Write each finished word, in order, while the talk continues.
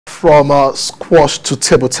from squash to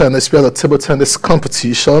table tennis, we have the table tennis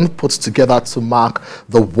competition put together to mark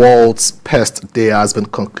the World's Pest Day has been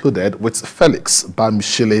concluded with Felix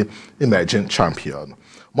Bamishile emerging champion.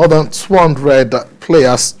 More than 20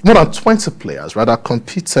 players rather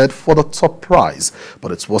competed for the top prize,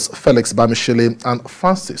 but it was Felix Bamishile and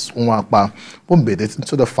Francis Nwakpa who made it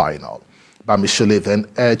into the final. Bamishile then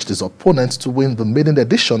urged his opponent to win the maiden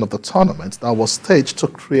edition of the tournament that was staged to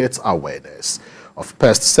create awareness of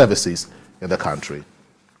pest services in the country.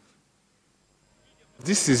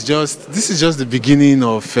 This is just the beginning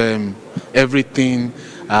of everything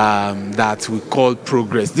that we call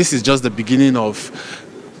progress. This is just the beginning of,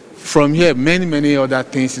 from here, many other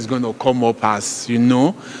things is going to come up, as you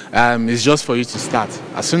know. It's just for you to start.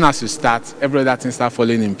 As soon as you start, every other thing start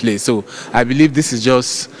falling in place. So I believe this is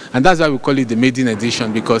just, and that's why we call it the maiden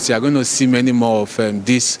edition, because you are going to see many more of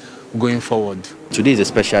this going forward. Today is a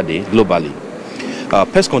special day globally.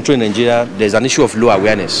 Pest control in Nigeria, there's an issue of low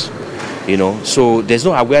awareness, so there's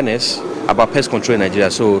no awareness about pest control in Nigeria.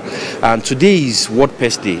 So, and today is World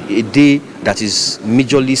Pest Day, a day that is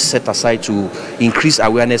majorly set aside to increase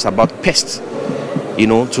awareness about pests,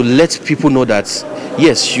 to let people know that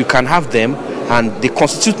yes, you can have them and they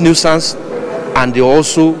constitute nuisance, and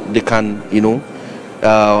they can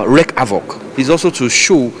wreak havoc. It's also to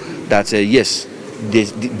show that yes,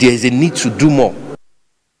 there's a need to do more